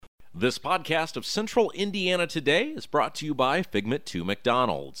This podcast of Central Indiana Today is brought to you by Figment 2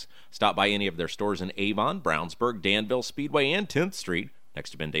 McDonald's. Stop by any of their stores in Avon, Brownsburg, Danville, Speedway, and 10th Street,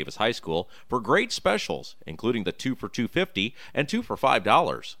 next to Ben Davis High School, for great specials, including the 2 for $2.50 and 2 for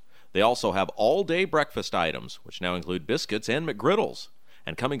 $5. They also have all-day breakfast items, which now include biscuits and McGriddles.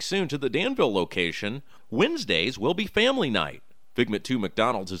 And coming soon to the Danville location, Wednesdays will be family night. Figment 2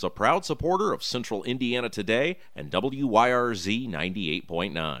 McDonald's is a proud supporter of Central Indiana Today and WYRZ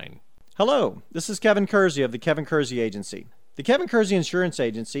 98.9. Hello, this is Kevin Kersey of the Kevin Kersey Agency. The Kevin Kersey Insurance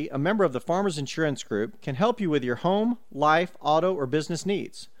Agency, a member of the Farmers Insurance Group, can help you with your home, life, auto, or business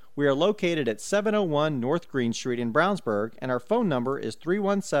needs. We are located at 701 North Green Street in Brownsburg, and our phone number is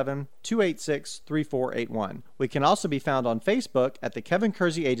 317-286-3481. We can also be found on Facebook at the Kevin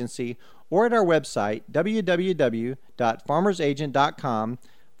Kersey Agency or at our website,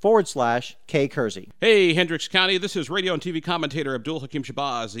 www.farmersagent.com/K Kersey. Hey, Hendricks County, this is radio and TV commentator Abdul Hakim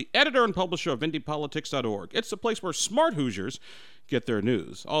Shabazz, the editor and publisher of IndyPolitics.org. It's the place where smart Hoosiers get their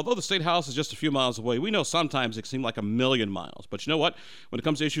news. Although the State House is just a few miles away, we know sometimes it can seem like a million miles. But you know what? When it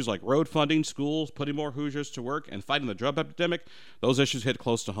comes to issues like road funding, schools, putting more Hoosiers to work, and fighting the drug epidemic, those issues hit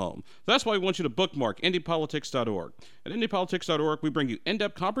close to home. That's why we want you to bookmark IndyPolitics.org. At IndyPolitics.org, we bring you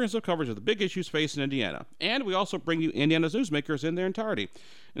in-depth, comprehensive coverage of the big issues facing Indiana. And we also bring you Indiana's newsmakers in their entirety.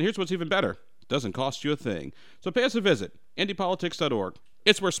 And here's what's even better. It doesn't cost you a thing. So pay us a visit. IndyPolitics.org.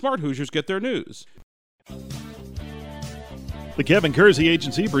 It's where smart Hoosiers get their news. The Kevin Kersey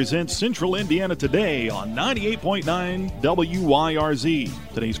Agency presents Central Indiana Today on 98.9 WYRZ.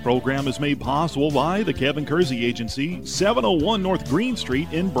 Today's program is made possible by the Kevin Kersey Agency, 701 North Green Street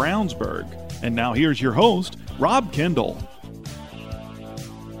in Brownsburg. And now here's your host, Rob Kendall.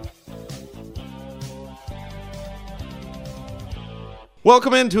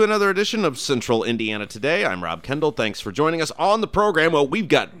 Welcome into another edition of Central Indiana Today. I'm Rob Kendall. Thanks for joining us on the program. Well, we've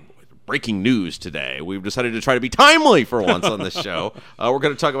got breaking news today. We've decided to try to be timely for once on this show. We're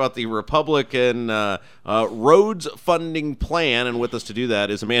going to talk about the Republican roads funding plan, and with us to do that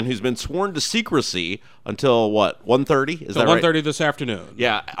is a man who's been sworn to secrecy until, what, 1:30? Is that right? 1:30 this afternoon.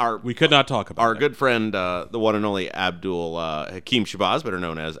 Yeah. We could not talk about our it. good friend, the one and only Abdul Hakim Shabazz, better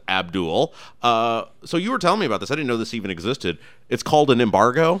known as Abdul. So you were telling me about this. I didn't know this even existed. It's called an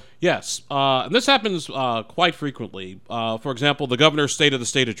embargo? Yes. And this happens quite frequently. For example, the governor's State of the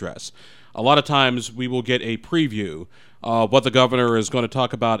State address. A lot of times we will get a preview of what the governor is going to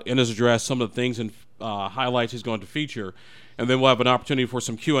talk about in his address, some of the things and highlights he's going to feature, and then we'll have an opportunity for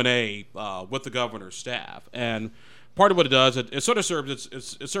some Q&A with the governor's staff. And part of what it does, it sort of serves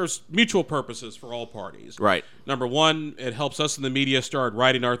it serves mutual purposes for all parties. Right. Number one, it helps us in the media start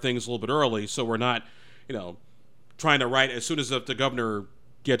writing our things a little bit early, so we're not, trying to write as soon as the governor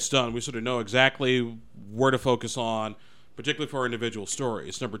gets done. We sort of know exactly where to focus on, particularly for our individual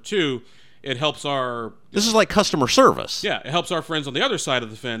stories. Number two, it helps our... This is like customer service. Yeah, it helps our friends on the other side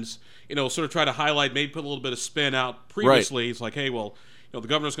of the fence, sort of try to highlight, maybe put a little bit of spin out previously. Right. It's like, hey, well, the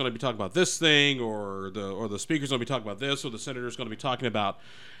governor's going to be talking about this thing, or the speaker's going to be talking about this, or the senator's going to be talking about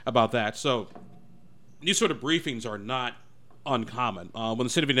that. So these sort of briefings are not uncommon. When the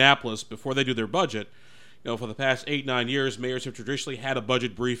city of Indianapolis, before they do their budget, for the past 8-9 years, mayors have traditionally had a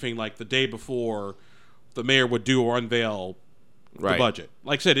budget briefing like the day before the mayor would do or unveil the budget.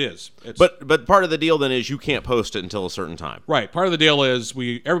 Like I said, it's but part of the deal then is you can't post it until a certain time. Right. Part of the deal is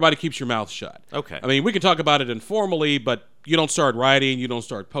everybody keeps your mouth shut. Okay. I mean, we can talk about it informally, but you don't start writing, you don't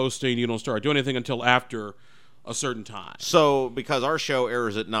start posting, you don't start doing anything until after a certain time. So because our show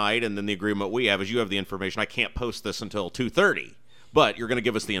airs at night, and then the agreement we have is you have the information, I can't post this until 2:30, but you're going to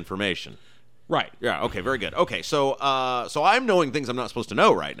give us the information. Right. Yeah. Okay. Very good. Okay. So I'm knowing things I'm not supposed to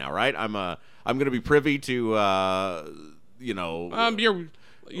know right now, right? I'm going to be privy to like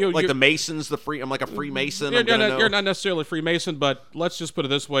the Masons, I'm like a Freemason. You're not necessarily a Freemason, but let's just put it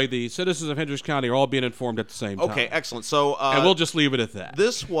this way: the citizens of Hendricks County are all being informed at the same time. Okay. Excellent. So and we'll just leave it at that.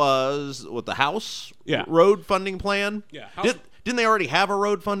 This was what the House road funding plan. Yeah. Didn't they already have a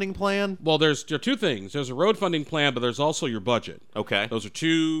road funding plan? Well, there are two things. There's a road funding plan, but there's also your budget. Okay. Those are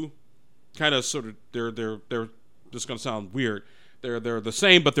two kind of sort of they're just going to sound weird. They're the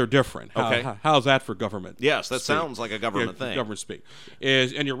same, but they're different. Okay. How's that for government? Yes, that sounds like a government thing. Government speak.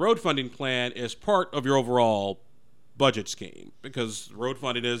 And your road funding plan is part of your overall budget scheme because road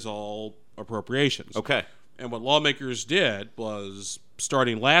funding is all appropriations. Okay. And what lawmakers did was,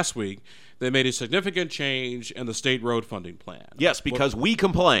 starting last week, they made a significant change in the state road funding plan. Yes, because we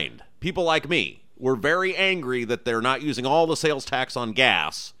complained. People like me were very angry that they're not using all the sales tax on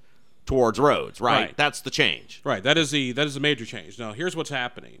gas towards roads, right? That's the change. Right. That is a major change. Now, here's what's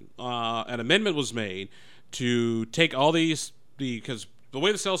happening. An amendment was made to take all because the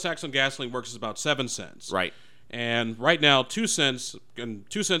way the sales tax on gasoline works is about 7 cents. Right. And right now, 2 cents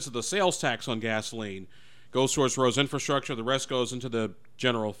of the sales tax on gasoline goes towards roads infrastructure. The rest goes into the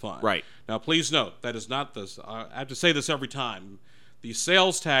general fund. Right. Now, please note, that is not this. I have to say this every time. The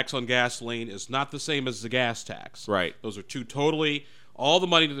sales tax on gasoline is not the same as the gas tax. Right. Those are two totally, all the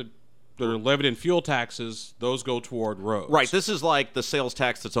money that are levied in fuel taxes, those go toward roads. Right. This is like the sales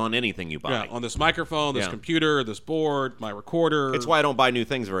tax that's on anything you buy. Yeah, on this microphone, this Yeah. computer, this board, my recorder. It's why I don't buy new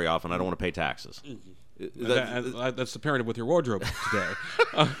things very often. I don't want to pay taxes. That's the parent with your wardrobe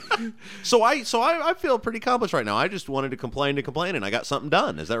today. So I feel pretty accomplished right now. I just wanted to complain, and I got something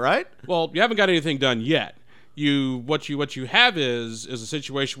done. Is that right? Well, you haven't got anything done yet. What you have is a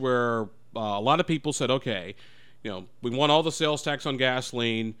situation where a lot of people said, okay, we want all the sales tax on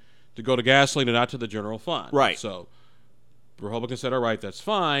gasoline to go to gasoline and not to the general fund. Right. So Republicans said, all right, that's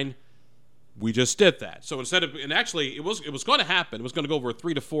fine. We just did that. So instead of, and actually it was going to happen. It was going to go over a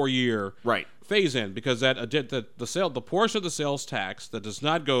 3 to 4 year Right. phase in, because the portion of the sales tax that does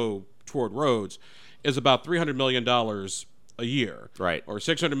not go toward roads is about $300 million a year. Right. Or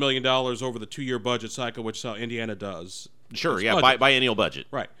 $600 million over the 2-year budget cycle, which is how Indiana does. Sure. its Yeah. budget. Biennial budget.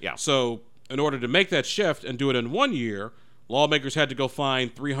 Right. Yeah. So in order to make that shift and do it in 1 year, lawmakers had to go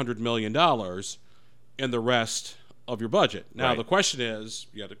find $300 million in the rest of your budget. Now, Right. the question is,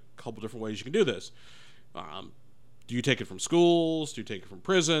 you got a couple different ways you can do this. Do you take it from schools? Do you take it from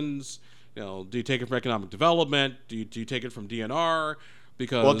prisons? Do you take it from economic development? Do you take it from DNR?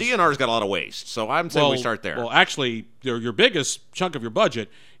 Because Well, DNR's got a lot of waste, so I'm saying we start there. Well, actually, your biggest chunk of your budget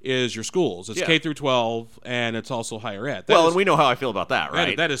is your schools. It's Yeah. K through 12, and it's also higher ed. and we know how I feel about that,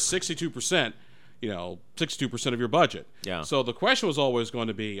 right? That is 62%. 62% of your budget. Yeah. So the question was always going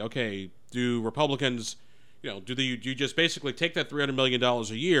to be, okay, do Republicans, do you just basically take that $300 million a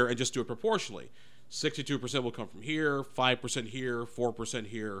year and just do it proportionally? 62% will come from here, 5% here, 4%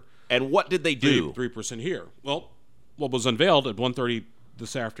 here, And what did they do? 3% here. Well, what was unveiled at 1:30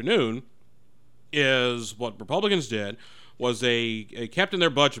 this afternoon is what Republicans did was they kept in their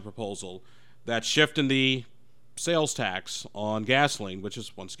budget proposal that shift in the sales tax on gasoline, which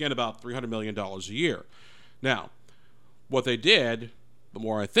is once again about $300 million a year. Now, what they did, the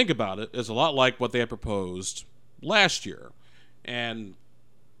more I think about it, is a lot like what they had proposed last year. And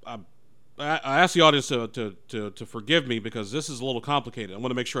I ask the audience to forgive me because this is a little complicated. I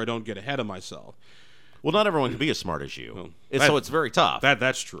want to make sure I don't get ahead of myself. Well, not everyone can be as smart as you, that- so it's very tough.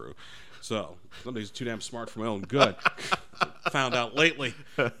 That's true. So somebody's too damn smart for my own good. Found out lately.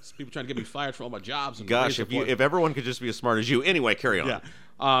 There's people trying to get me fired from all my jobs. And Gosh, if everyone could just be as smart as you. Anyway, carry on.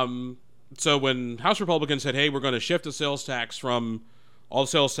 Yeah. So when House Republicans said, hey, we're going to shift the sales tax from all the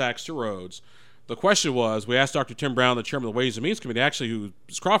sales tax to roads, the question was, we asked Dr. Tim Brown, the chairman of the Ways and Means Committee, actually, who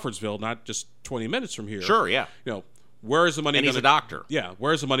is Crawfordsville, not just 20 minutes from here. Sure, yeah. Where is the money And he's gonna, a doctor. Yeah,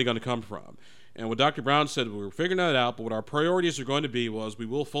 where is the money going to come from? And what Dr. Brown said, we were figuring that out, but what our priorities are going to be was we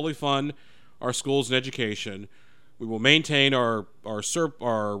will fully fund our schools and education. We will maintain our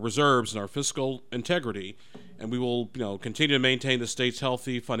reserves and our fiscal integrity, and we will continue to maintain the state's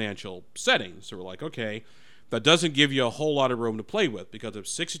healthy financial setting. So we're like, okay, that doesn't give you a whole lot of room to play with, because if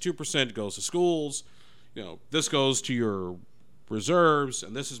 62% goes to schools, this goes to your reserves,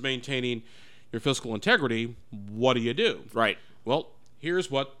 and this is maintaining your fiscal integrity, what do? Right. Well,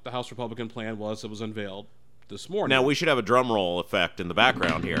 here's what the House Republican plan was that was unveiled this morning. Now, we should have a drum roll effect in the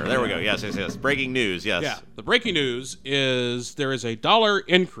background here. There we go. Yes. Breaking news, yes. Yeah, the breaking news is there is a $1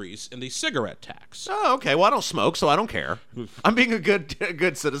 increase in the cigarette tax. Oh, okay. Well, I don't smoke, so I don't care. I'm being a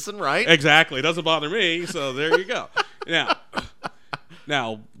good citizen, right? Exactly. It doesn't bother me, so there you go.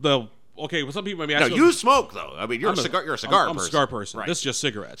 Well, some people may be No, asking. you smoke, though. I mean, you're a cigar person. I'm a cigar person. Right. This is just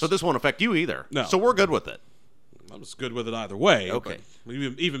cigarettes. So this won't affect you either. No. So we're good with it. I'm just good with it either way. Okay. But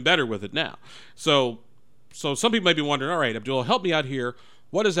even better with it now. So some people may be wondering, all right, Abdul, help me out here.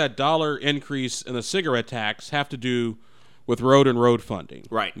 What does that $1 increase in the cigarette tax have to do with road funding?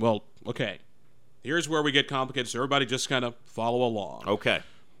 Right. Well, okay. Here's where we get complicated, so everybody just kind of follow along. Okay.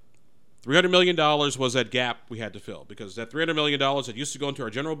 $300 million was that gap we had to fill, because that $300 million that used to go into our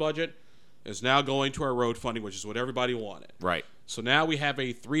general budget is now going to our road funding, which is what everybody wanted. Right. So now we have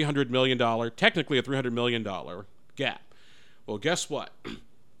a $300 million, technically a $300 million gap. Well, guess what?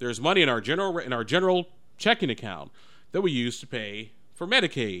 There's money in our general checking account that we use to pay for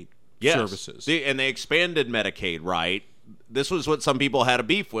Medicaid services. And they expanded Medicaid, right? This was what some people had a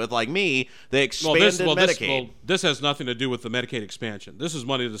beef with, like me. They expanded Medicaid. This has nothing to do with the Medicaid expansion. This is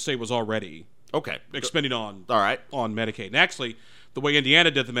money the state was already expending on Medicaid. And actually, the way Indiana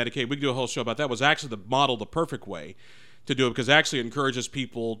did the Medicaid, we could do a whole show about that, was actually the perfect way to do it, because it actually encourages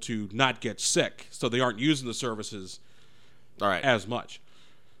people to not get sick, so they aren't using the services All right. as much.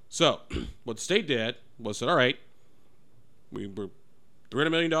 So what the state did was said, all right, we're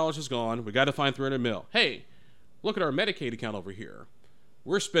 $300 million is gone. We got to find $300 million. Hey, look at our Medicaid account over here.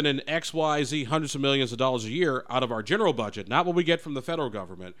 We're spending X, Y, Z, hundreds of millions of dollars a year out of our general budget, not what we get from the federal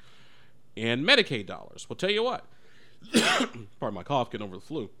government, and Medicaid dollars. Well, tell you what, pardon my cough, getting over the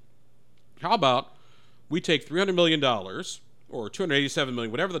flu. How about we take $300 million or $287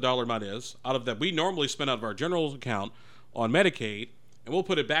 million, whatever the dollar amount is, out of that we normally spend out of our general account on Medicaid, and we'll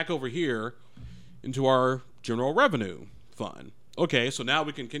put it back over here into our general revenue fund. Okay, so now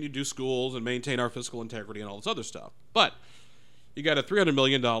we can continue to do schools and maintain our fiscal integrity and all this other stuff. But you got a $300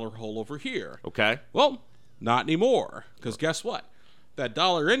 million hole over here. Okay. Well, not anymore, because guess what? That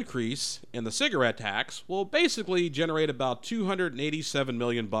dollar increase in the cigarette tax will basically generate about $287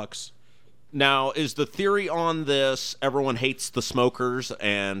 million bucks. Now, is the theory on this everyone hates the smokers,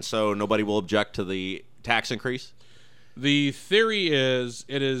 and so nobody will object to the tax increase? The theory is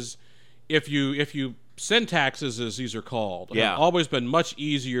if you send taxes, as these are called, have always been much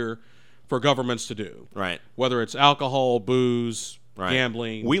easier for governments to do. Right. Whether it's alcohol, booze, Right.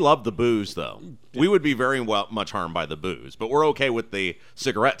 gambling. We love the booze, though. We would be very much harmed by the booze, but we're okay with the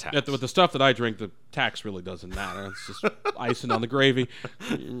cigarette tax. With the stuff that I drink, the tax really doesn't matter. It's just icing on the gravy.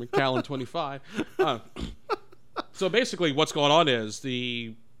 Macallan 25. So basically, what's going on is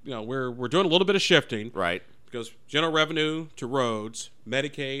we're doing a little bit of shifting, Right. because general revenue to roads,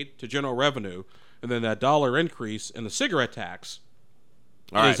 Medicaid to general revenue, and then that dollar increase in the cigarette tax.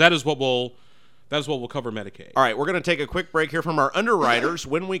 All right. That is what will cover Medicaid. All right, we're going to take a quick break here from our underwriters.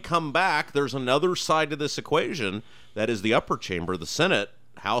 When we come back, there's another side to this equation. That is the upper chamber, the Senate.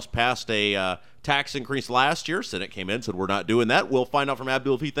 House passed a tax increase last year. Senate came in, said we're not doing that. We'll find out from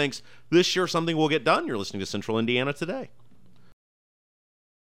Abdul if he thinks this year something will get done. You're listening to Central Indiana Today.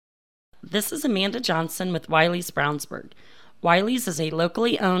 This is Amanda Johnson with Wiley's Brownsburg. Wiley's is a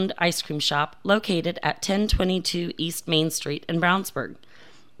locally owned ice cream shop located at 1022 East Main Street in Brownsburg.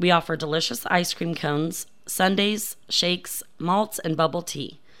 We offer delicious ice cream cones, sundaes, shakes, malts, and bubble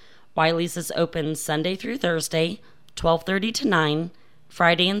tea. Wiley's is open Sunday through Thursday, 12:30 to 9,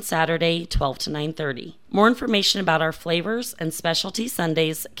 Friday and Saturday, 12 to 9:30. More information about our flavors and specialty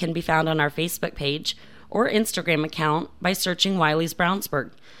sundaes can be found on our Facebook page or Instagram account by searching Wiley's Brownsburg.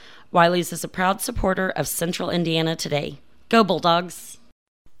 Wiley's is a proud supporter of Central Indiana Today. Go Bulldogs!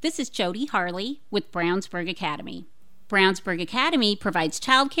 This is Jody Harley with Brownsburg Academy. Brownsburg Academy provides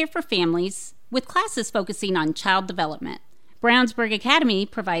childcare for families with classes focusing on child development. Brownsburg Academy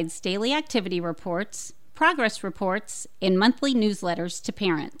provides daily activity reports, progress reports, and monthly newsletters to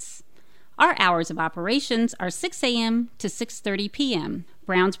parents. Our hours of operations are 6 a.m. to 6:30 p.m.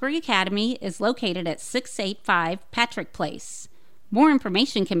 Brownsburg Academy is located at 685 Patrick Place. More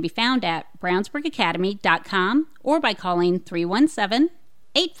information can be found at brownsburgacademy.com or by calling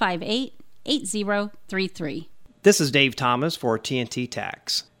 317-858-8033. This is Dave Thomas for TNT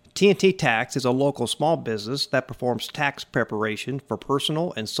Tax. TNT Tax is a local small business that performs tax preparation for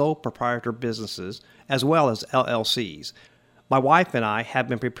personal and sole proprietor businesses as well as LLCs. My wife and I have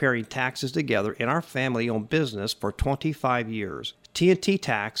been preparing taxes together in our family-owned business for 25 years. TNT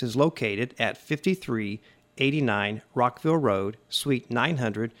Tax is located at 5389 Rockville Road, Suite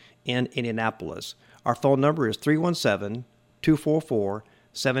 900 in Indianapolis. Our phone number is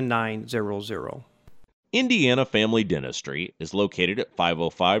 317-244-7900. Indiana Family Dentistry is located at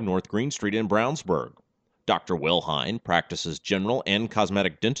 505 North Green Street in Brownsburg. Dr. Will Hine practices general and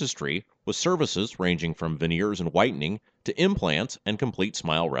cosmetic dentistry with services ranging from veneers and whitening to implants and complete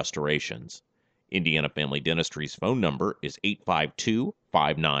smile restorations. Indiana Family Dentistry's phone number is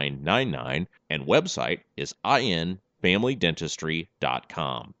 852-5999 and website is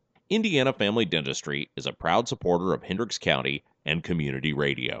infamilydentistry.com. Indiana Family Dentistry is a proud supporter of Hendricks County and community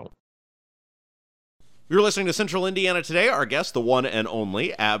radio. You're listening to Central Indiana Today. Our guest, the one and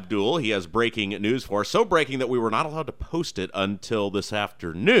only Abdul. He has breaking news for us. So breaking that we were not allowed to post it until this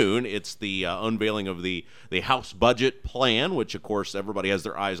afternoon. It's the unveiling of the House budget plan, which, of course, everybody has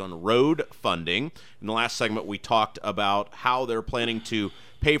their eyes on road funding. In the last segment, we talked about how they're planning to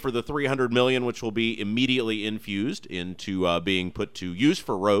pay for the $300 million, which will be immediately infused into being put to use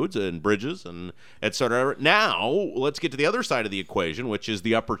for roads and bridges and et cetera. Now, let's get to the other side of the equation, which is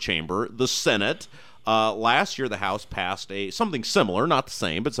the upper chamber, the Senate. Last year, the House passed something similar, not the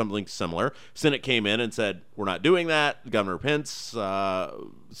same, but something similar. Senate came in and said, we're not doing that. Governor Pence,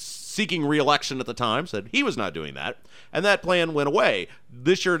 seeking re-election at the time, said he was not doing that. And that plan went away.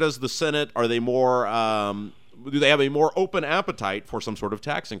 This year, does the Senate, do they have a more open appetite for some sort of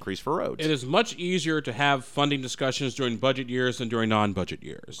tax increase for roads? It is much easier to have funding discussions during budget years than during non-budget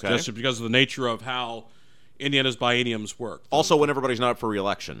years, Okay. just because of the nature of how Indiana's bienniums work. Also, when everybody's not up for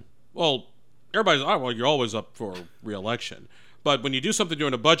re-election. Well, everybody's, well, you're always up for re-election. But when you do something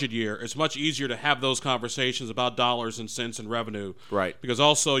during a budget year, it's much easier to have those conversations about dollars and cents and revenue. Right. Because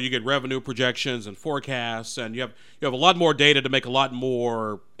also you get revenue projections and forecasts, and you have a lot more data to make a lot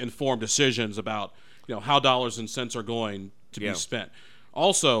more informed decisions about how dollars and cents are going to be spent.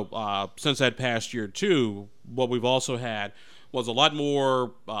 Also, since that past year too, what we've also had was a lot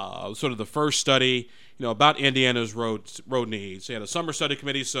more sort of the first study about Indiana's road needs. They had a summer study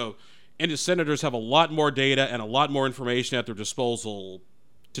committee, so Indiana senators have a lot more data and a lot more information at their disposal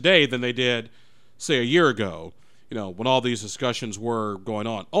today than they did, say, a year ago, when all these discussions were going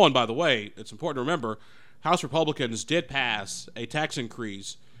on. Oh, and by the way, it's important to remember, House Republicans did pass a tax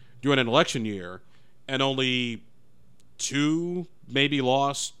increase during an election year, and only 2 maybe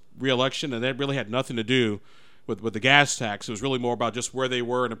lost re-election, and that really had nothing to do with the gas tax. It was really more about just where they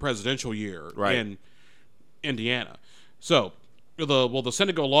were in a presidential year in Indiana. So, will the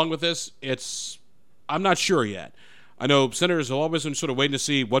Senate go along with this? I'm not sure yet. I know senators have always been sort of waiting to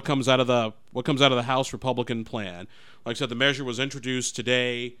see what comes out of the House Republican plan. Like I said, the measure was introduced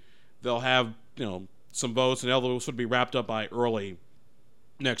today. They'll have some votes, and they'll sort of be wrapped up by early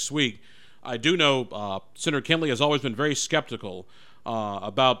next week. I do know Senator Kenley has always been very skeptical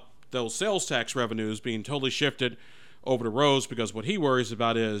about those sales tax revenues being totally shifted over to roads, because what he worries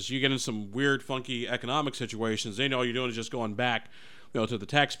about is you get in some weird, funky economic situations. They know all you're doing is just going back to the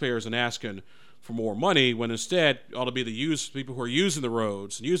taxpayers and asking for more money, when instead it ought to be the people who are using the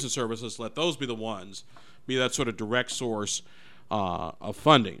roads and using services, let those be the ones, be that sort of direct source of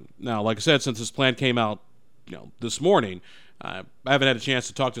funding. Now, like I said, since this plan came out this morning, I haven't had a chance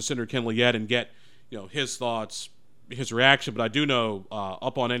to talk to Senator Kenley yet and get his thoughts, his reaction, but I do know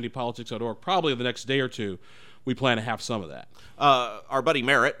up on indypolitics.org, probably in the next day or two, we plan to have some of that. Our buddy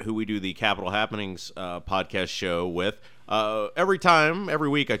Merritt, who we do the Capitol Happenings podcast show with, every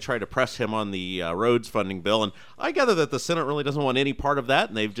week I try to press him on the roads funding bill, and I gather that the Senate really doesn't want any part of that,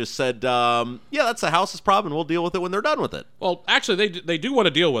 and they've just said, that's the House's problem, and we'll deal with it when they're done with it. Well, actually, they do want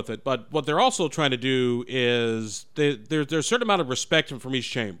to deal with it, but what they're also trying to do is there's a certain amount of respect from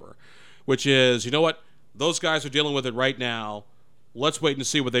each chamber, which is, those guys are dealing with it right now. Let's wait and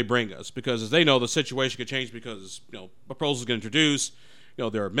see what they bring us, because as they know, the situation could change because proposals get introduced,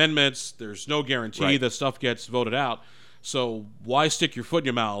 there are amendments, there's no guarantee that stuff gets voted out. So why stick your foot in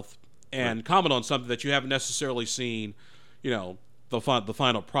your mouth and comment on something that you haven't necessarily seen, the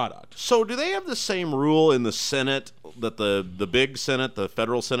final product? So do they have the same rule in the Senate that the big Senate, the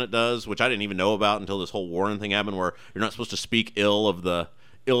federal Senate does, which I didn't even know about until this whole Warren thing happened, where you're not supposed to speak ill of the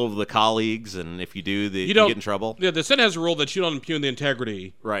colleagues, and if you do, you get in trouble? Yeah, the Senate has a rule that you don't impugn the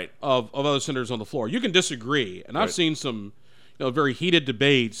integrity of other senators on the floor. You can disagree, and I've seen some very heated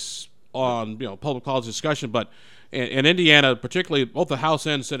debates on public policy discussion, but in Indiana, particularly, both the House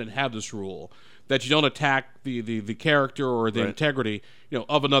and Senate have this rule that you don't attack the character or the integrity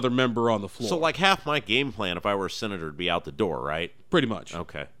of another member on the floor. So like half my game plan, if I were a senator, would be out the door, right? Pretty much.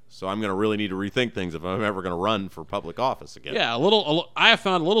 Okay. So I'm going to really need to rethink things if I'm ever going to run for public office again. Yeah, I have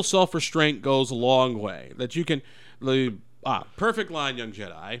found a little self-restraint goes a long way. That you can, perfect line, young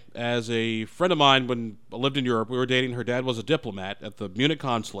Jedi. As a friend of mine, when I lived in Europe, we were dating. Her dad was a diplomat at the Munich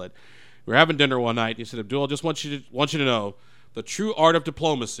consulate. We were having dinner one night. He said, "Abdul, I just want you to know, the true art of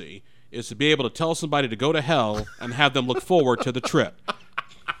diplomacy is to be able to tell somebody to go to hell and have them look forward to the trip."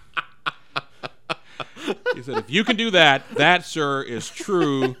 He said, if you can do that, sir, is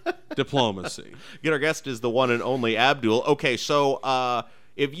true diplomacy. Our guest is the one and only Abdul. Okay, so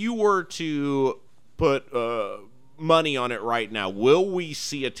if you were to put money on it right now, will we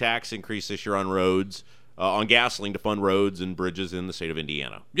see a tax increase this year on roads, on gasoline to fund roads and bridges in the state of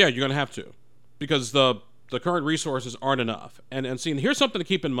Indiana? Yeah, you're going to have to, because the current resources aren't enough. And here's something to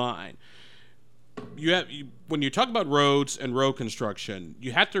keep in mind. When you talk about roads and road construction,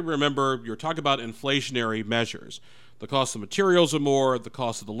 you have to remember you're talking about inflationary measures. The cost of materials are more, the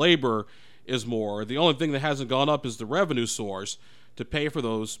cost of the labor is more. The only thing that hasn't gone up is the revenue source to pay for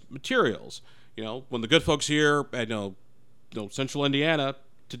those materials. When the good folks here at Central Indiana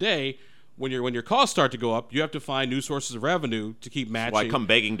today, when your costs start to go up, you have to find new sources of revenue to keep matching. That's why I come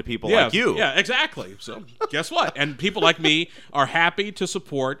begging to people like you. Yeah, exactly. So guess what? And people like me are happy to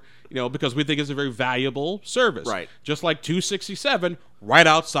support, because we think it's a very valuable service. Right. Just like 267 right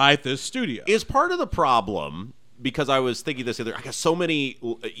outside this studio. Is part of the problem, because I was thinking this I got so many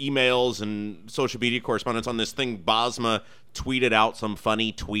emails and social media correspondence on this thing. Bosma tweeted out some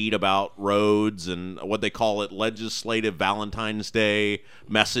funny tweet about roads and what they call it, legislative Valentine's Day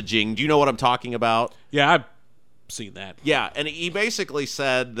messaging. Do you know what I'm talking about? Yeah, I've seen that. Yeah, and he basically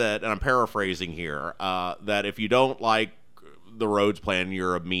said that, and I'm paraphrasing here, that if you don't like the roads plan,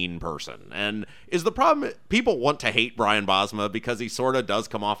 you're a mean person. And is the problem people want to hate Brian Bosma because he sort of does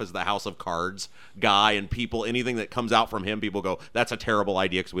come off as the House of Cards guy, and people, anything that comes out from him, people go, that's a terrible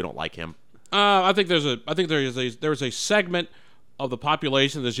idea because we don't like him? I think there is a segment of the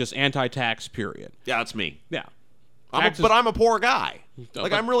population that's just anti-tax, period. Yeah, that's me. Yeah. But I'm a poor guy.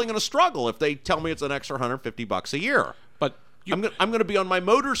 But I'm really going to struggle if they tell me it's an extra $150 a year. But I'm going to be on my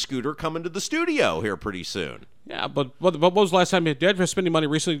motor scooter coming to the studio here pretty soon. Yeah, but what was the last time you did you spend any money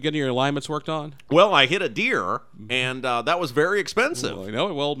recently getting your alignments worked on? Well, I hit a deer, and that was very expensive. Well, I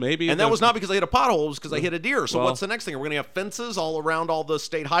know. Well, maybe. And that was not because I hit a pothole, it was because I hit a deer. So Well- what's the next thing? Are we going to have fences all around all the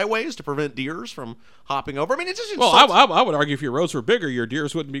state highways to prevent deers from hopping over? I mean, it's just... Well, I would argue if your roads were bigger, your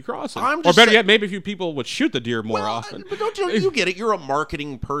deers wouldn't be crossing. I'm Or just better saying- yet, maybe if you people would shoot the deer more often. But don't you get it? You're a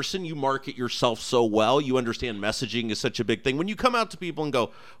marketing person. You market yourself so well. You understand messaging is such a big thing. When you come out to people and go,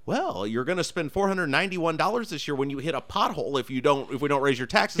 well, you're going to spend $491 this year when you hit a pothole if we don't raise your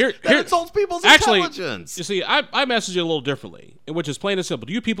taxes, that insults people's intelligence. You see, I message it a little differently, which is plain and simple.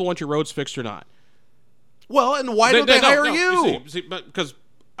 Do you people want your roads fixed or not? Well, and why don't they hire you? You see, because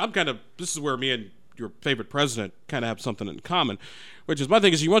this is where me and your favorite president kind of have something in common, which is my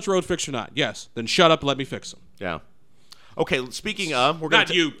thing is, you want your road fixed or not? Yes. Then shut up and let me fix them. Yeah. Okay, speaking of... we're going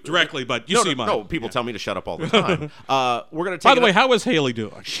Not you directly, but you see mine. No, people tell me to shut up all the time. We're going to take... By the way, how is Haley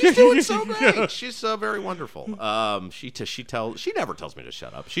doing? She's doing so great. She's very wonderful. She never tells me to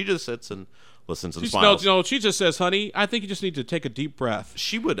shut up. She just sits and listens and smiles. No, she just says, honey, I think you just need to take a deep breath.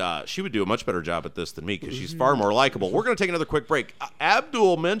 She would do a much better job at this than me because she's far more likable. We're going to take another quick break.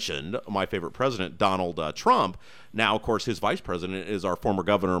 Abdul mentioned my favorite president, Donald Trump. Now, of course, his vice president is our former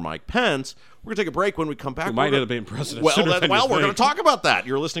governor, Mike Pence. We're going to take a break. When we come back, Who might end up being president. Well, we're going to talk about that.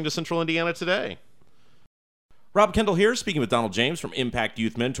 You're listening to Central Indiana Today. Rob Kendall here, speaking with Donald James from Impact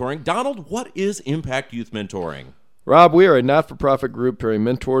Youth Mentoring. Donald, what is Impact Youth Mentoring? Rob, we are a not-for-profit group pairing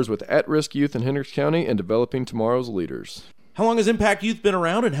mentors with at-risk youth in Hendricks County and developing tomorrow's leaders. How long has Impact Youth been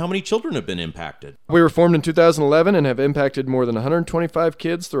around, and how many children have been impacted? We were formed in 2011 and have impacted more than 125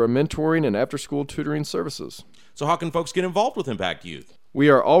 kids through our mentoring and after-school tutoring services. So how can folks get involved with Impact Youth? We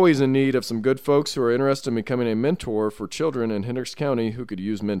are always in need of some good folks who are interested in becoming a mentor for children in Hendricks County who could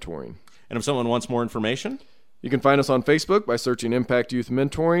use mentoring. And if someone wants more information? You can find us on Facebook by searching Impact Youth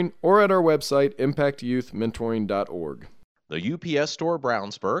Mentoring or at our website, impactyouthmentoring.org. The UPS Store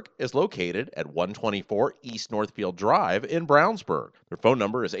Brownsburg is located at 124 East Northfield Drive in Brownsburg. Their phone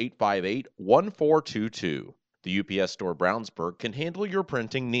number is 858-1422. The UPS Store Brownsburg can handle your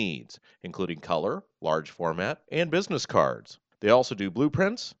printing needs, including color, large format, and business cards. They also do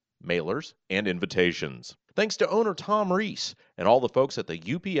blueprints, mailers, and invitations. Thanks to owner Tom Reese and all the folks at the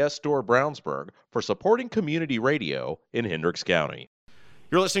UPS Store Brownsburg for supporting community radio in Hendricks County.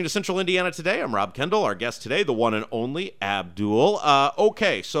 You're listening to Central Indiana Today. I'm Rob Kendall. Our guest today, the one and only Abdul.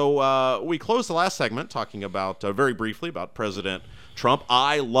 Okay, so we closed the last segment talking about, very briefly, about President Trump.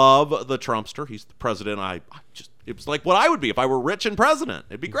 I love the Trumpster. He's the president. It was like what I would be if I were rich and president.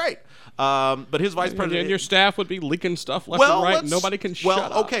 It'd be great. But his vice president... And your staff would be leaking stuff left and right, and nobody can shut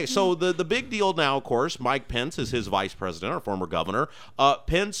up. Okay, so the big deal now, of course, Mike Pence is his vice president, our former governor.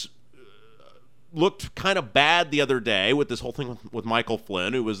 Pence looked kind of bad the other day with this whole thing with Michael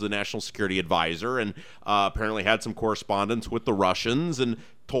Flynn, who was the national security advisor, and apparently had some correspondence with the Russians and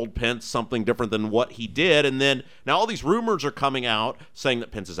told Pence something different than what he did. And then now all these rumors are coming out saying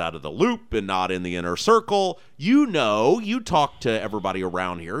that Pence is out of the loop and not in the inner circle. You talk to everybody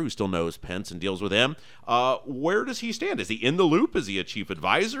around here who still knows Pence and deals with him. Where does he stand? Is he in the loop? Is he a chief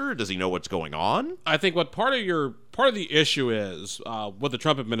advisor? Does he know what's going on? I think what part of the issue is with the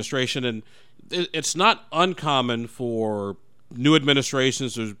Trump administration, and it's not uncommon for new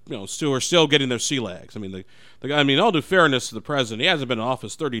administrations who are still getting their sea legs. I mean, the guy. I mean, all due fairness to the president, he hasn't been in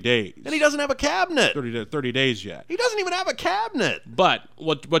office 30 days. And he doesn't have a cabinet. 30 days yet. He doesn't even have a cabinet. But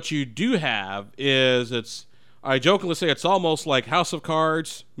what you do have is I jokingly say it's almost like House of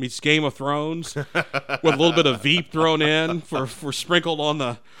Cards meets Game of Thrones with a little bit of Veep thrown in for sprinkled on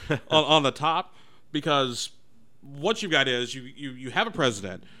the top, because what you've got is you have a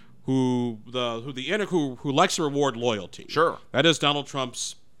president who likes to reward loyalty. Sure. That is Donald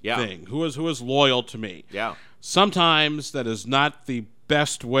Trump's thing. Who is loyal to me. Yeah. Sometimes that is not the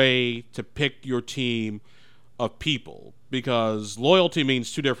best way to pick your team of people, because loyalty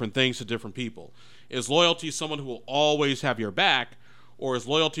means two different things to different people. Is loyalty someone who will always have your back, or is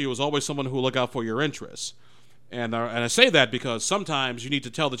loyalty always someone who will look out for your interests? And I say that because sometimes you need to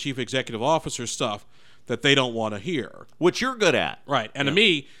tell the chief executive officer stuff that they don't want to hear. Which you're good at. Right. And to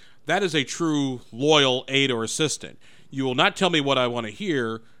me, that is a true loyal aide or assistant. You will not tell me what I want to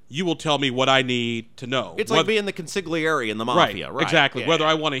hear. You will tell me what I need to know. It's like being the consigliere in the mafia, right? Exactly, Yeah, whether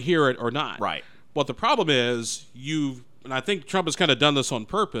I want to hear it or not. Right. But the problem is, and I think Trump has kind of done this on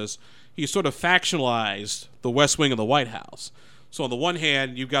purpose, he's sort of factionalized the West Wing of the White House. So on the one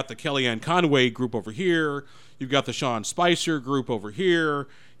hand, you've got the Kellyanne Conway group over here, you've got the Sean Spicer group over here,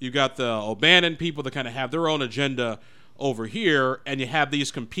 you've got the O'Bannon people that kind of have their own agenda over here, and you have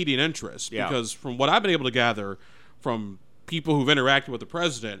these competing interests. Yeah. Because from what I've been able to gather from people who've interacted with the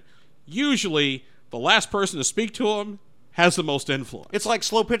president, usually the last person to speak to him has the most influence. It's like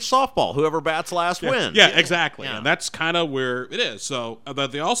slow pitch softball. Whoever bats last wins. Yeah, exactly. Yeah. And that's kind of where it is. So,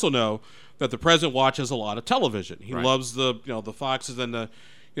 but they also know that the president watches a lot of television. He loves the Foxes and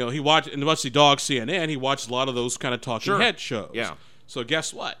he watches the dog CNN. He watches a lot of those kind of talking head shows. Yeah. So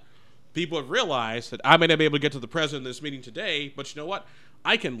guess what? People have realized that I may not be able to get to the president in this meeting today, but you know what?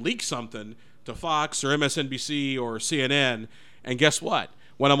 I can leak something to Fox or MSNBC or CNN, and guess what?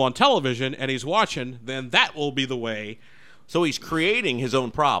 When I'm on television and he's watching, then that will be the way. So he's creating his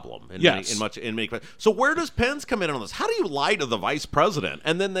own problem. In many. So where does Pence come in on this? How do you lie to the vice president?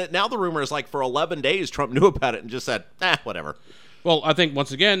 And then now the rumor is like for 11 days Trump knew about it and just said, whatever. Well, I think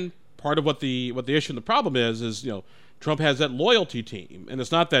once again part of what the issue and the problem is Trump has that loyalty team, and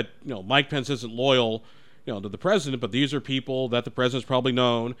it's not that Mike Pence isn't loyal to the president, but these are people that the president's probably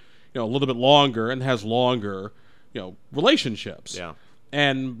known a little bit longer and has longer relationships. Yeah.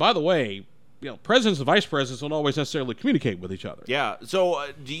 And by the way, presidents and vice presidents don't always necessarily communicate with each other. Yeah. So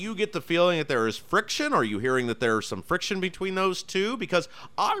do you get the feeling that there is friction? Are you hearing that there's some friction between those two? Because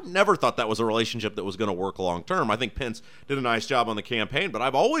I never thought that was a relationship that was going to work long term. I think Pence did a nice job on the campaign, but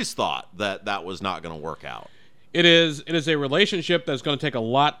I've always thought that was not going to work out. It is a relationship that's going to take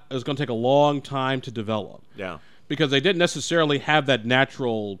a long time to develop. Yeah. Because they didn't necessarily have that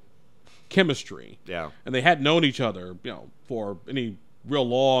natural chemistry. Yeah. And they hadn't known each other, for any real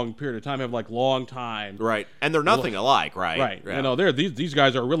long period of time, long time. Right. And they're nothing alike, right? Right. Yeah. These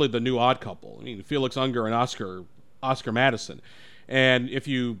guys are really the new odd couple. I mean, Felix Unger and Oscar Madison. And if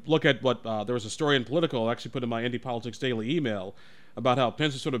you look at what there was a story in Politico, I actually put in my Indy Politics Daily email about how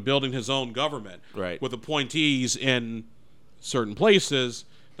Pence is sort of building his own government with appointees in certain places.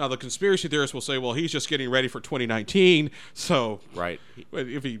 Now, the conspiracy theorists will say, well, he's just getting ready for 2019. So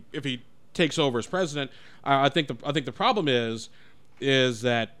if he takes over as president, I think the problem is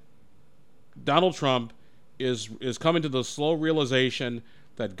that Donald Trump is coming to the slow realization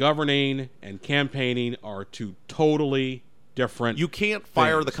that governing and campaigning are two totally different. You can't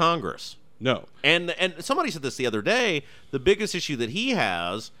fire things. the Congress. No. And somebody said this the other day. The biggest issue that he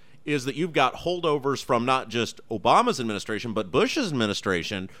has is that you've got holdovers from not just Obama's administration, but Bush's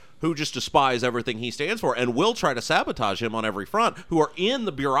administration, who just despise everything he stands for and will try to sabotage him on every front, who are in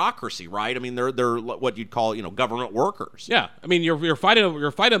the bureaucracy, right? I mean, they're what you'd call, government workers. Yeah. I mean, you're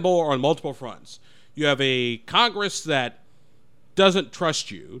fighting more on multiple fronts. You have a Congress that doesn't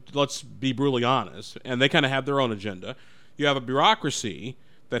trust you, let's be brutally honest, and they kind of have their own agenda. You have a bureaucracy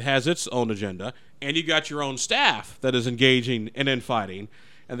that has its own agenda, and you got your own staff that is engaging and infighting,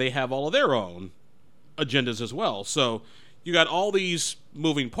 and they have all of their own agendas as well. So you got all these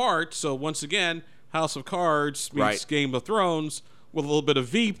moving parts. So once again, House of Cards meets Game of Thrones with a little bit of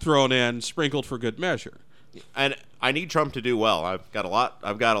Veep thrown in, sprinkled for good measure. And I need Trump to do well. I've got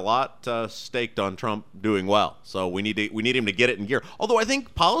a lot staked on Trump doing well. So we need him to get it in gear. Although I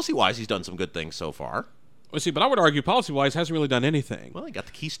think policy-wise, he's done some good things so far. Well, see, but I would argue policy-wise hasn't really done anything. Well, he got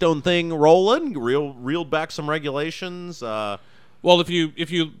the Keystone thing rolling, reeled back some regulations. Well, if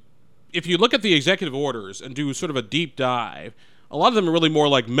you look at the executive orders and do sort of a deep dive, a lot of them are really more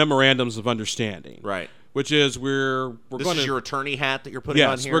like memorandums of understanding. Right. Which is this is your attorney hat that you're putting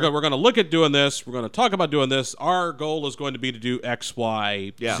on here? Yes, we're going to look at doing this. We're going to talk about doing this. Our goal is going to be to do X,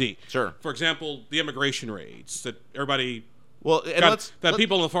 Y, Z. Sure. For example, the immigration raids that everybody... Well, and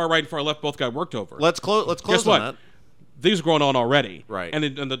people on the far right and far left both got worked over. Let's close on that. These are going on already. Right.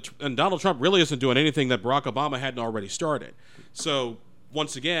 And Donald Trump really isn't doing anything that Barack Obama hadn't already started. So,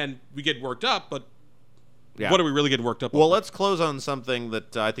 once again, we get worked up, but what are we really getting worked up on? Well, let's close on something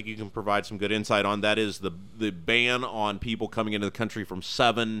that I think you can provide some good insight on. That is the ban on people coming into the country from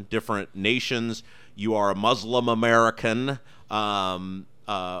 7 different nations. You are a Muslim American.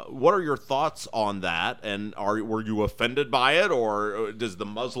 What are your thoughts on that? And were you offended by it, or does the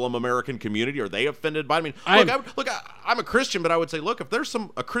Muslim American community, are they offended by it? I mean, I'm a Christian, but I would say, look, if there's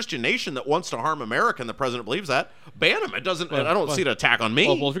a Christian nation that wants to harm America and the president believes that, ban them. It doesn't. I don't see an attack on me.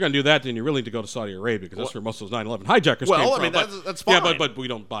 Well, if you're going to do that, then you really need to go to Saudi Arabia, because that's where most of those 9/11 hijackers came from. I mean, that's fine. Yeah, but we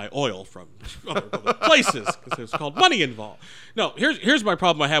don't buy oil from other places because there's called money involved. No, here's my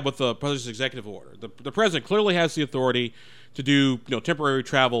problem I have with the president's executive order. The president clearly has the authority to do temporary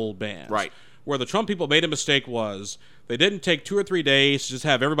travel bans. Right. Where the Trump people made a mistake was they didn't take 2 or 3 days to just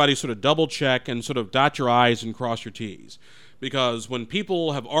have everybody sort of double check and sort of dot your I's and cross your T's. Because when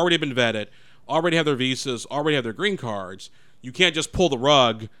people have already been vetted, already have their visas, already have their green cards, you can't just pull the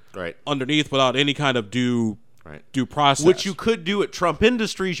rug underneath without any kind of due process. Which you could do at Trump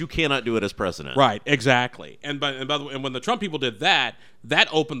Industries, you cannot do it as president. Right, exactly. And by the way, and when the Trump people did that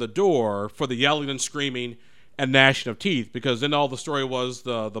opened the door for the yelling and screaming and gnashing of teeth, because then all the story was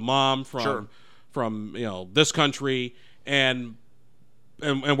the mom from this country and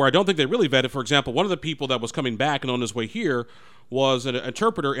where I don't think they really vetted. For example, one of the people that was coming back and on his way here was an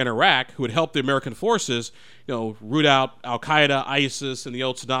interpreter in Iraq who had helped the American forces root out Al Qaeda, ISIS, and the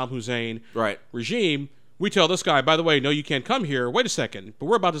old Saddam Hussein regime. We tell this guy, by the way, no, you can't come here. Wait a second, but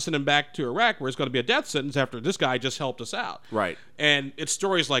we're about to send him back to Iraq, where it's going to be a death sentence after this guy just helped us out. Right. And it's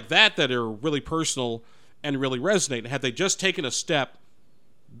stories like that are really personal and really resonate. Had they just taken a step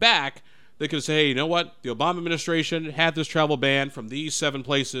back, they could say, hey, you know what? The Obama administration had this travel ban from these 7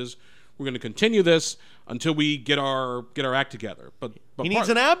 places. We're going to continue this until we get our act together. But he needs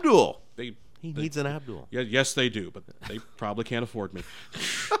an Abdul. He needs an Abdul. Yeah, yes, they do, but they probably can't afford me.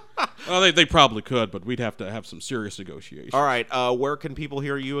 Well, they probably could, but we'd have to have some serious negotiations. All right. Where can people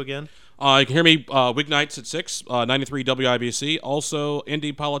hear you again? You can hear me weeknights at 6, 93 WIBC, also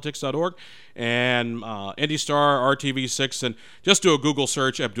IndyPolitics.org, and IndyStar, RTV6, and just do a Google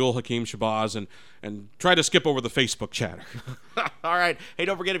search, Abdul Hakim Shabazz, and try to skip over the Facebook chatter. All right. Hey,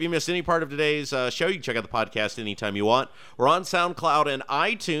 don't forget, if you missed any part of today's show, you can check out the podcast anytime you want. We're on SoundCloud and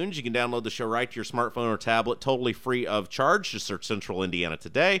iTunes. You can download the show right to your smartphone or tablet, totally free of charge. Just search Central Indiana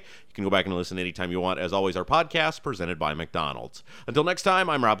Today. You can go back and listen anytime you want. As always, our podcast presented by McDonald's. Until next time,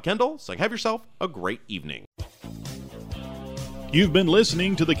 I'm Rob Kendall, saying have yourself a great evening. You've been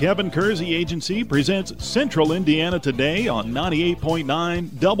listening to the Kevin Kersey Agency presents Central Indiana Today on 98.9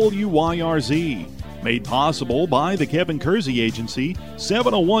 WYRZ. Made possible by the Kevin Kersey Agency,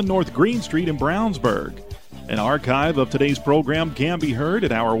 701 North Green Street in Brownsburg. An archive of today's program can be heard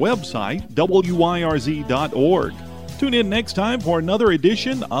at our website, WYRZ.org. Tune in next time for another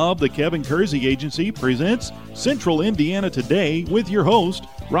edition of the Kevin Kersey Agency presents Central Indiana Today with your host,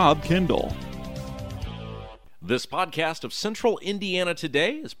 Rob Kendall. This podcast of Central Indiana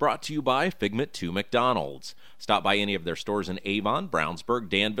Today is brought to you by Figment 2 McDonald's. Stop by any of their stores in Avon, Brownsburg,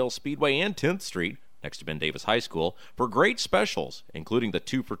 Danville, Speedway, and 10th Street, next to Ben Davis High School, for great specials, including the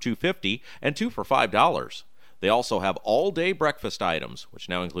 2 for $2.50 and 2 for $5. They also have all-day breakfast items, which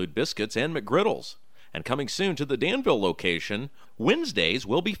now include biscuits and McGriddles. And coming soon to the Danville location, Wednesdays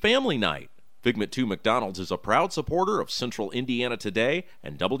will be family night. Figment 2 McDonald's is a proud supporter of Central Indiana Today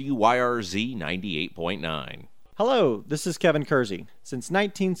and WYRZ 98.9. Hello, this is Kevin Kersey. Since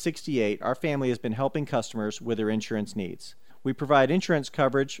 1968, our family has been helping customers with their insurance needs. We provide insurance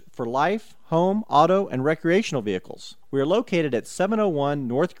coverage for life, home, auto, and recreational vehicles. We are located at 701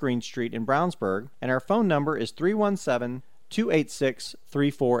 North Green Street in Brownsburg, and our phone number is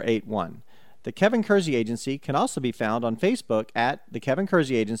 317-286-3481. The Kevin Kersey Agency can also be found on Facebook at The Kevin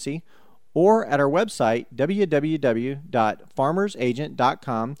Kersey Agency or at our website,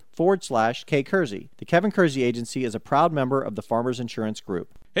 www.farmersagent.com/kkersey. The Kevin Kersey Agency is a proud member of the Farmers Insurance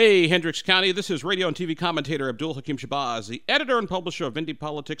Group. Hey, Hendricks County, this is radio and TV commentator Abdul Hakim Shabazz, the editor and publisher of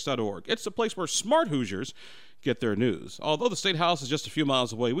IndyPolitics.org. It's the place where smart Hoosiers get their news. Although the State House is just a few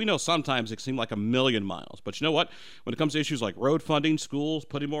miles away, we know sometimes it can seem like a million miles. But you know what? When it comes to issues like road funding, schools,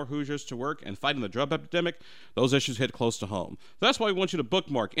 putting more Hoosiers to work, and fighting the drug epidemic, those issues hit close to home. That's why we want you to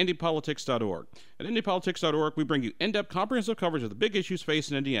bookmark IndyPolitics.org. At IndyPolitics.org, we bring you in-depth, comprehensive coverage of the big issues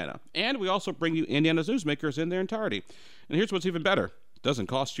facing Indiana. And we also bring you Indiana's newsmakers in their entirety. And here's what's even better. It doesn't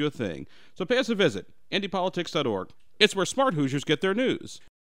cost you a thing. So pay us a visit, IndyPolitics.org. It's where smart Hoosiers get their news.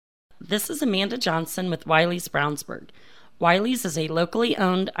 This is Amanda Johnson with Wiley's Brownsburg. Wiley's is a locally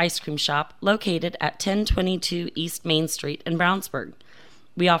owned ice cream shop located at 1022 East Main Street in Brownsburg.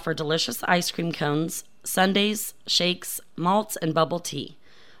 We offer delicious ice cream cones, sundaes, shakes, malts, and bubble tea.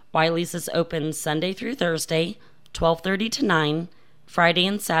 Wiley's is open Sunday through Thursday, 12:30 to 9, Friday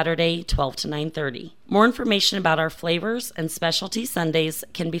and Saturday, 12 to 9:30. More information about our flavors and specialty sundaes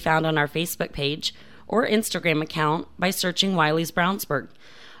can be found on our Facebook page or Instagram account by searching Wiley's Brownsburg.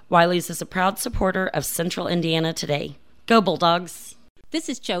 Wiley's is a proud supporter of Central Indiana Today. Go Bulldogs! This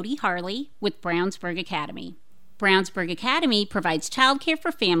is Jody Harley with Brownsburg Academy. Brownsburg Academy provides childcare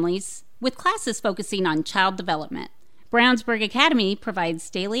for families with classes focusing on child development. Brownsburg Academy provides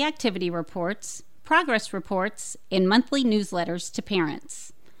daily activity reports, progress reports, and monthly newsletters to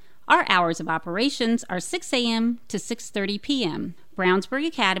parents. Our hours of operations are 6 a.m. to 6:30 p.m. Brownsburg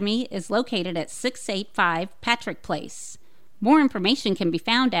Academy is located at 685 Patrick Place. More information can be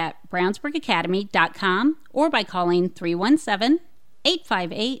found at brownsburgacademy.com or by calling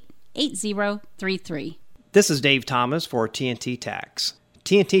 317-858-8033. This is Dave Thomas for TNT Tax.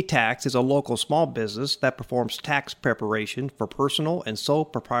 TNT Tax is a local small business that performs tax preparation for personal and sole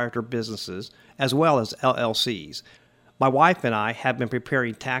proprietor businesses as well as LLCs. My wife and I have been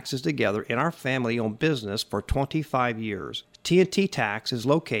preparing taxes together in our family-owned business for 25 years. TNT Tax is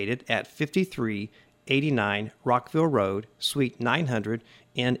located at 5389 Rockville Road, Suite 900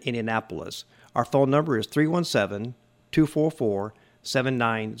 in Indianapolis. Our phone number is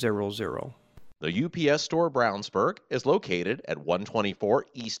 317-244-7900. The UPS Store Brownsburg is located at 124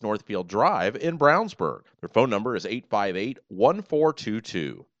 East Northfield Drive in Brownsburg. Their phone number is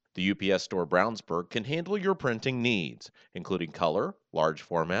 858-1422. The UPS Store Brownsburg can handle your printing needs, including color, large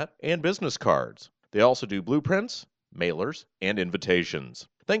format, and business cards. They also do blueprints, mailers, and invitations.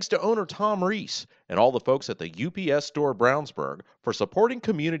 Thanks to owner Tom Reese and all the folks at the UPS Store Brownsburg for supporting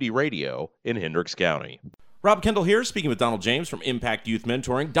community radio in Hendricks County. Rob Kendall here, speaking with Donald James from Impact Youth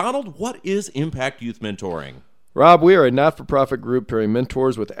Mentoring. Donald, what is Impact Youth Mentoring? Rob, we are a not-for-profit group pairing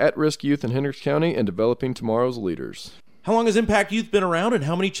mentors with at-risk youth in Hendricks County and developing tomorrow's leaders. How long has Impact Youth been around, and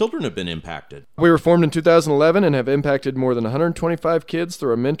how many children have been impacted? We were formed in 2011 and have impacted more than 125 kids through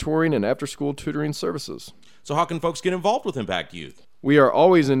our mentoring and after-school tutoring services. So how can folks get involved with Impact Youth? We are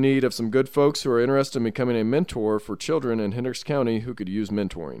always in need of some good folks who are interested in becoming a mentor for children in Hendricks County who could use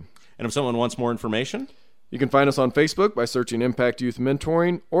mentoring. And if someone wants more information? You can find us on Facebook by searching Impact Youth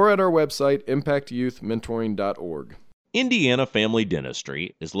Mentoring or at our website, impactyouthmentoring.org. Indiana Family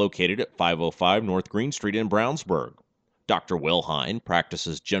Dentistry is located at 505 North Green Street in Brownsburg. Dr. Will Hine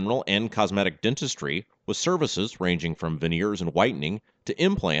practices general and cosmetic dentistry with services ranging from veneers and whitening to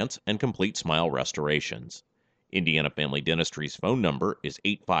implants and complete smile restorations. Indiana Family Dentistry's phone number is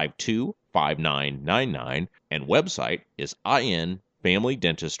 852-5999 and website is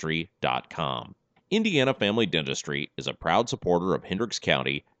infamilydentistry.com. Indiana Family Dentistry is a proud supporter of Hendricks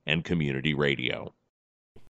County and community radio.